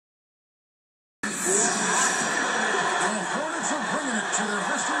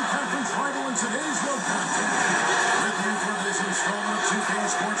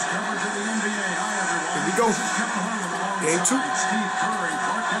Game 2. Steve Kerr and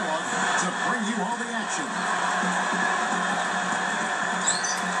Clark Kellogg to bring you all the action.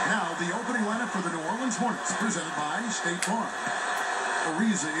 Now, the opening lineup for the New Orleans Hornets, presented by State Farm.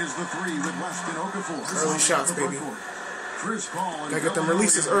 Ariza is the 3 with Weston Okafor. Early shots, baby. Chris Paul. Gotta get them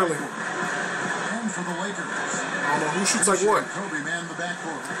releases early. And for the Lakers, I don't know who shoots like what. Kobe man the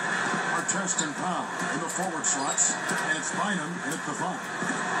backcourt. Artest and Powell in the forward slots, and it's Bynum at the 5.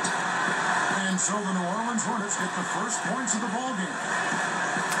 And so the New Orleans Hornets get the first points of the ball game.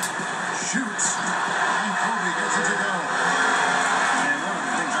 Shoots, and Kobe gets it to go. And one of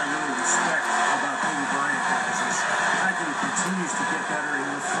the things I really respect about Kobe Bryant, guys, is the fact that he continues to get better and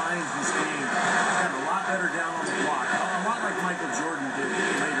refines his game. He's got a lot better down on the block, a lot like Michael Jordan did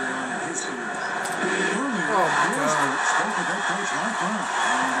later on in his career. Earlier, spoke with head coach Mike Brown.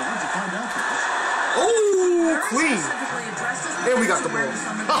 And what'd you find out, Coach? Oh, clean. And we got the ball.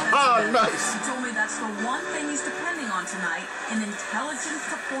 Nice. He told me that's the one thing he's depending on tonight, an intelligent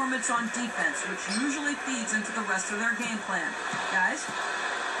performance on defense, which usually feeds into the rest of their game plan. Guys?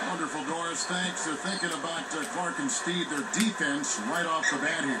 Wonderful, Doris. Thanks. They're thinking about Clark and Steve, their defense, right off the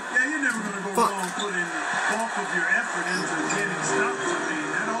bat here. Yeah, you're never going to go wrong putting the bulk of your effort into getting stops. I mean,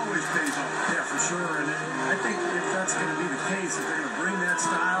 that always pays off. Yeah, for sure. And I think if that's going to be the case, if they're going to bring that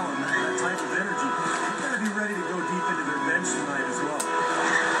style and that type of energy, they've got to be ready to go deep into their bench tonight as well.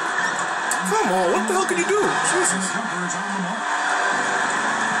 Come on, what the hell can you do? Jesus. And the jumper is on the mark.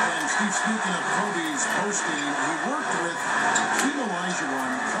 And Steve, speaking of Kobe's post-game, he worked with Keem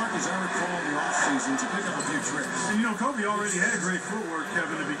Olajuwon, Clark, as I recall, in the offseason to pick up a few tricks. And you know, Kobe already had great footwork,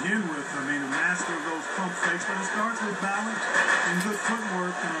 Kevin, to begin with. I mean, a master of those pump fakes, but it starts with balance and good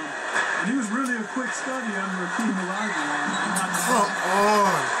footwork. And he was really a quick study under Keem Olajuwon. Come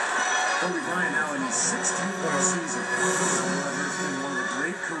on. Kobe Bryant now in his 16th season. It's been one of the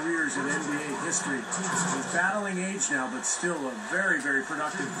great careers in NBA history. He's battling age now, but still a very, very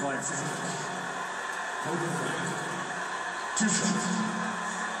productive player. And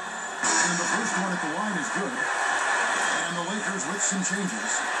the first one at the line is good. And the Lakers with some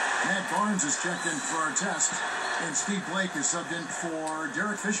changes. Matt Barnes is checked in for our test. And Steve Blake is subbed in for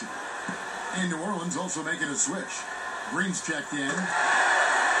Derek Fisher. And New Orleans also making a switch. Green's checked in.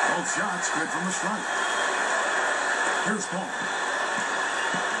 Both shots good from the stripe. Here's Paul.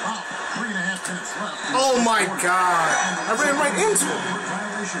 Wow, 3.5 minutes left. Oh my God. I ran right into him.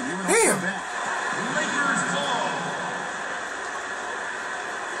 Damn. Lakers ball.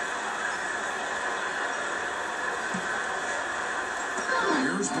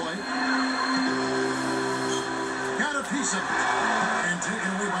 Here's Blake. Got a piece of it. And taken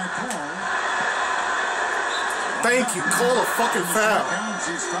away by Paul. Thank you. Call a fucking foul.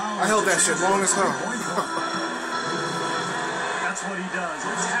 I held that shit long as hell. That's what he does.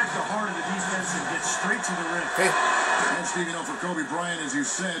 Attack the heart of the defense and get straight to the rim. Hey. And Steve, you know, for Kobe Bryant, as you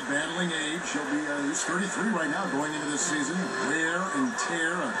said, battling age, he'll be he's 33 right now going into this season. Wear and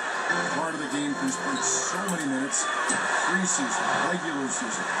tear, a part of the game. He's played so many minutes. Preseason, regular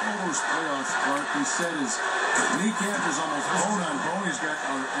season, all those playoffs. Clark, he said his kneecap is almost bone on bone. He's got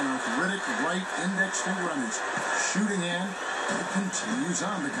an arthritic right index finger on his shooting hand. It continues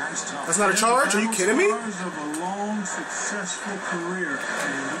on. The guy's tough. That's not a charge? Are you kidding me? Of a long, successful career.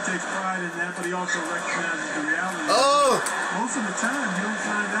 And he takes pride in that, but he also recognizes the reality. Oh! Most of the time, you don't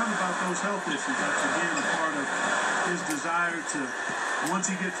find out about those health issues. That's, again, a part of his desire to,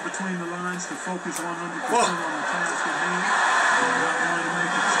 once he gets between the lines, to focus 100% on the task at hand. And not wanting to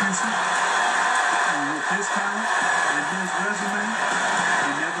make excuses. And with his talent and his resume,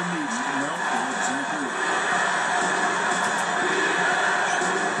 he never needs to. No, exactly.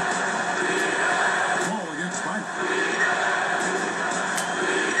 Ball against Bynum.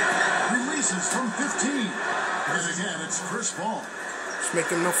 Releases from 15. And again, it's Chris Paul. Just make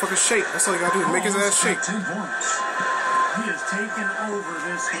him no fucking shake. That's all you gotta do. Make his ass shake. 10 points. He has taken over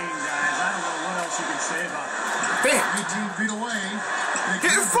this game, guys. I don't know what else you can say about it. Damn. 18 feet away.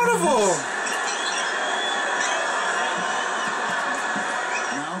 Get in front of him.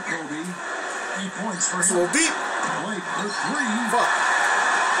 Now Kobe. 8 points for It's a him. little deep. Blake for 3. Fuck.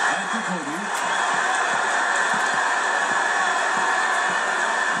 Back to Kobe.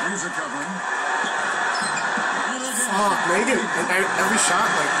 Here's a covering. And again. Fuck, Megan. And every shot,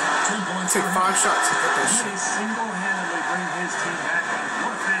 like, 10 points. take 5 shots to get that He shit. single-handedly bring his team back.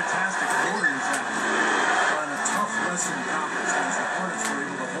 What a fantastic quarter he's having. On a tough Western Conference, as the Hornets were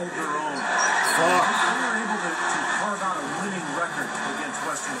able to hold their own. Fuck. They were able to carve out a winning record against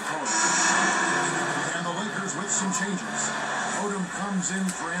Western opponents. And the Lakers with some changes. Odom comes in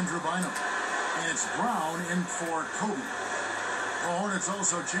for Andrew Bynum. And it's Brown in for Kobe. The Hornets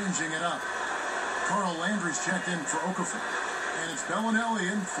also changing it up. Carl Landry's checked in for Okafor. And it's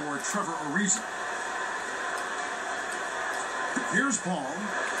Bellinelli in for Trevor Ariza. Here's Paul.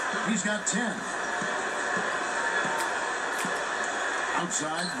 He's got 10.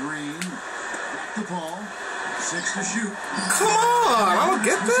 Outside, Green. Back to Paul. 6 to shoot. Come on, I don't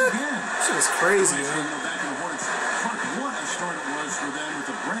get that. Shit is crazy, man. What a start it was for them with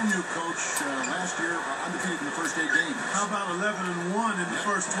a brand new coach last year, undefeated in the first 8 games. How about 11-1 in the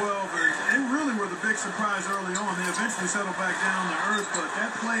first 12? And they really were the big surprise early on. They eventually settled back down to earth, but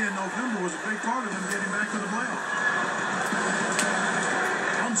that play in November was a big part of them getting back to the playoffs.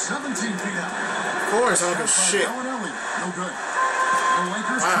 From 17 feet out. Of course, oh shit. Bellinelli, no good. The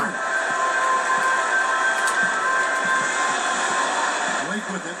Lakers turn. Blake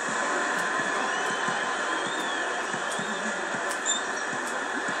with it.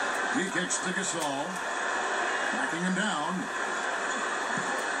 He kicks to Gasol. Backing him down.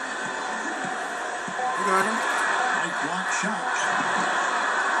 You got him. Right block shot.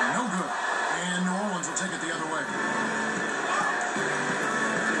 No good. And New Orleans will take it the other way.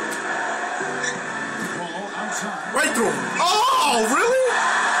 Ball outside. Right through him. Oh, really?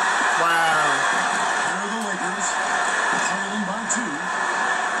 Wow. Here are the Lakers. Trailing by 2.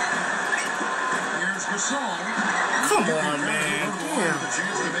 Here's Gasol. Come on, man. Damn. A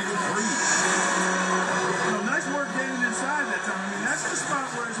chance to make it 3. Nice work getting inside that time. I mean, that's the spot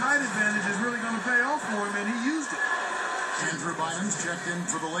where his height advantage is really going to pay off for him, and he used it. Andrew Bynum's checked in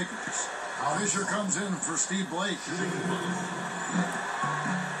for the Lakers. Fisher comes in for Steve Blake.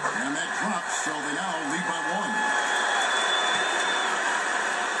 And that drops, so they now lead by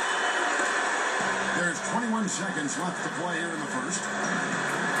 1. There's 21 seconds left to play here in the first.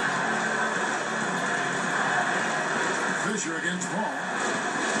 Fisher against Paul.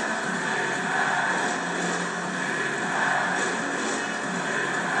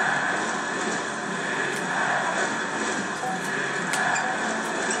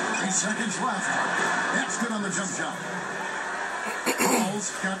 Seconds left. That's good on the jump shot.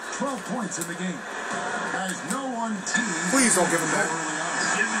 Paul's got 12 points in the game. Guys, no one team. Please don't give him that.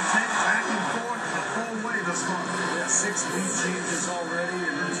 Give and take back and forth the whole way thus far. Yeah, 6 lead changes already,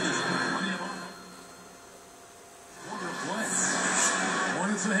 and there's just plenty of quarter play.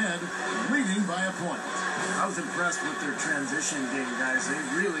 Hornets ahead, leading by a point. I was impressed with their transition game, guys. They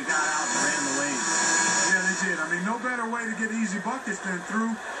really got out and ran the lane. Yeah, they did. I mean, no better way to get easy buckets than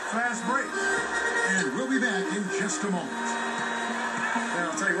through fast breaks. And we'll be back in just a moment. And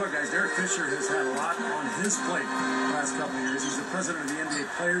I'll tell you what, guys, Derek Fisher has had a lot on his plate the last couple of years. He's the president of the NBA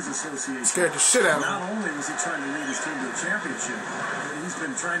Players Association. Scared the shit out of him. Not only was he trying to lead his team to a championship, he's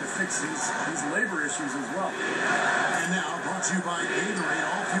been trying to fix these labor issues as well. And now, brought to you by Gatorade,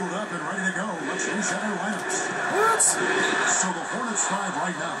 all fueled up and ready to go. Let's reset our lineups. What? So the Hornets 5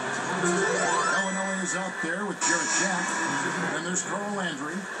 right now. Bellinelli is out there with Jarrett Jack. Then there's Carl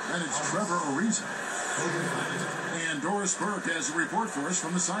Landry. Then it's Trevor Ariza. And Doris Burke has a report for us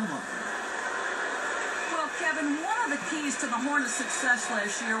from the sideline. Well, Kevin, one of the keys to the Hornets' success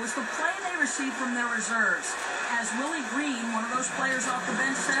last year was the play they received from their reserves. As Willie Green, one of those players off the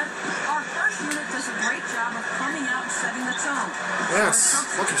bench, said, our first unit does a great job of coming out and setting the tone. Yes,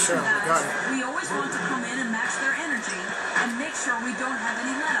 fucking sure. Got it. We always want to come in and match their energy and make sure we don't have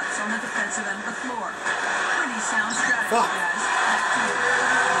any let-ups on the defensive end of the floor. Pretty sound strategy, guys.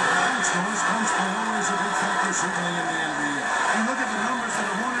 Doris Burke is a big factor certainly in the NBA. You look at the numbers for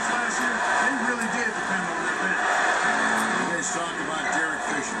the Hornets last year, they really did depend on their bench. You guys talk about Derek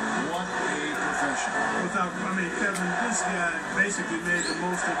Fisher. What a professional. Kevin, this guy basically made the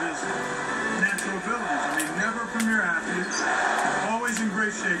most of his natural abilities. I mean, never a premier athlete, always in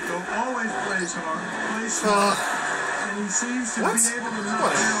great shape, though, always plays hard, plays smart, and he seems to be able to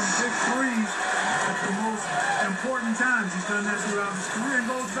knock down big threes at the most important times. He's done that throughout his career and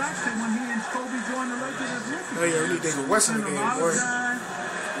goes back to when he and Kobe joined the Lakers as rookies. Oh, yeah, we need David West in the game, boy.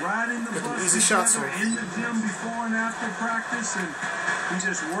 Riding the bus easy shots in the gym before and after practice, and he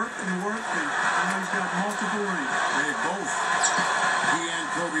just worked and worked, and now he's got multiple rings. They both, he and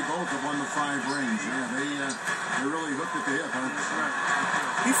Kobe both have won the 5 rings. Yeah, they really hooked at the hip, huh? That's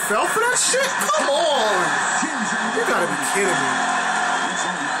right. He fell for that shit? Come on! You gotta be kidding me.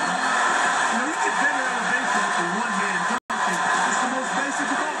 You get better elevation with the one-hand dunk, and it's the most basic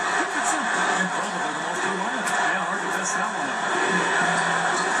of all. Keep it simple. And probably the most reliable. Yeah, hard to miss that one up.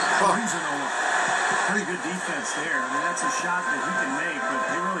 Pretty good defense there. I mean, that's a shot that he can make, but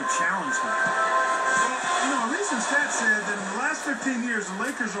they really challenged him. Well, a recent stat said that in the last 15 15 years, the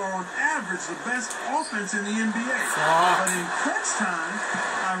Lakers are on average the best offense in the NBA. Fuck. But in crunch time,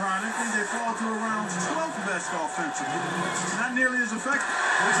 ironically, they fall to around 12th best offensively. Not nearly as effective.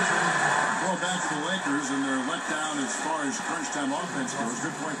 Well, back to the Lakers and their letdown as far as crunch time offense goes.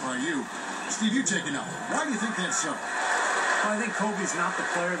 Good point by you. Steve, you take it up. Why do you think that's so? Well, I think Kobe's not the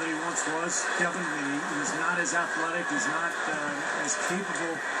player that he once was, Kevin. I mean, he's not as athletic. He's not as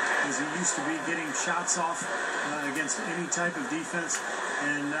capable as he used to be getting shots off against any type of defense.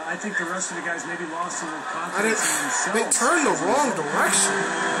 And I think the rest of the guys maybe lost a little confidence in themselves. They turned the wrong direction.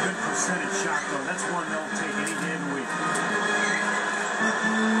 Good percentage shot, though. That's one they'll take any day of the week.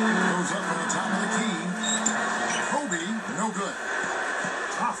 Goes up on the top of the key. Kobe, no good.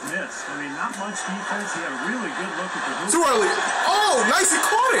 Tough miss. I mean, not much defense. He had a really good look at the hoop. Too early. Oh, nice, he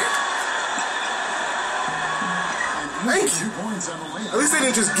caught it. Thank you. 2 points on the layup. At least they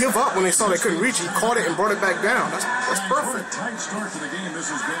didn't just give up when they saw they couldn't reach it. He caught it and brought it back down. That's What a perfect. tight start to the game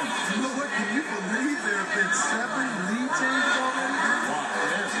this has been. You know what? Can you believe there have been 7 lead changes already? Wow,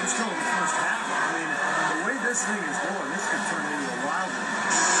 it is. We're still in the first half. I mean, the way this thing is going, this could turn into a wild one.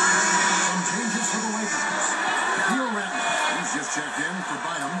 Some changes for the Lakers. Theo Ratner, he's just checked in for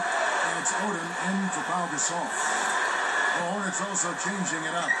Bynum, and it's Odom in for Pau Gasol. The Hornets also changing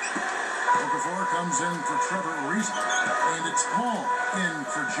it up. Okafor comes in for Trevor Ariza, and it's Paul in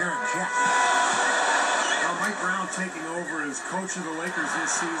for Jarrett Jack. Now, Mike Brown taking over as coach of the Lakers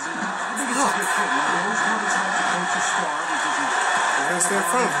this season. I think it's a good fit. He knows what it's like to coach a star because he's That's their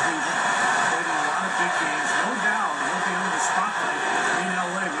front. played in a lot of big games. No doubt he'll be under the spotlight in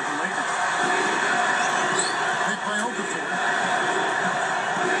LA with the Lakers. Pick by Okafor.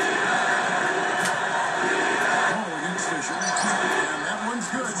 Paul against Fisher, and that one's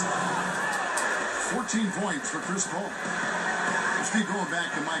good. 14 points for Chris Paul. Steve, going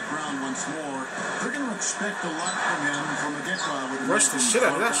back to Mike Brown once more, they're going to expect a lot from him from the get-go. Rush the shit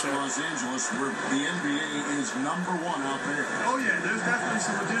out of that shit. Los Angeles, where the NBA is #1 out there. Oh, yeah, there's definitely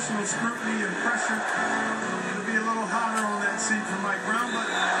some additional scrutiny and pressure. It'll be a little hotter on that seat for Mike Brown, but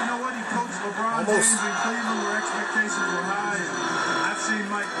you know what? He coached LeBron James in Cleveland where expectations were high. And I've seen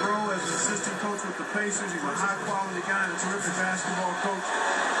Mike grow as an assistant coach with the Pacers. He's a high-quality guy and a terrific basketball coach.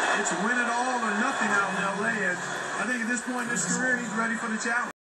 It's win it all or nothing out in L.A., and I think at this point in his career, he's ready for the challenge.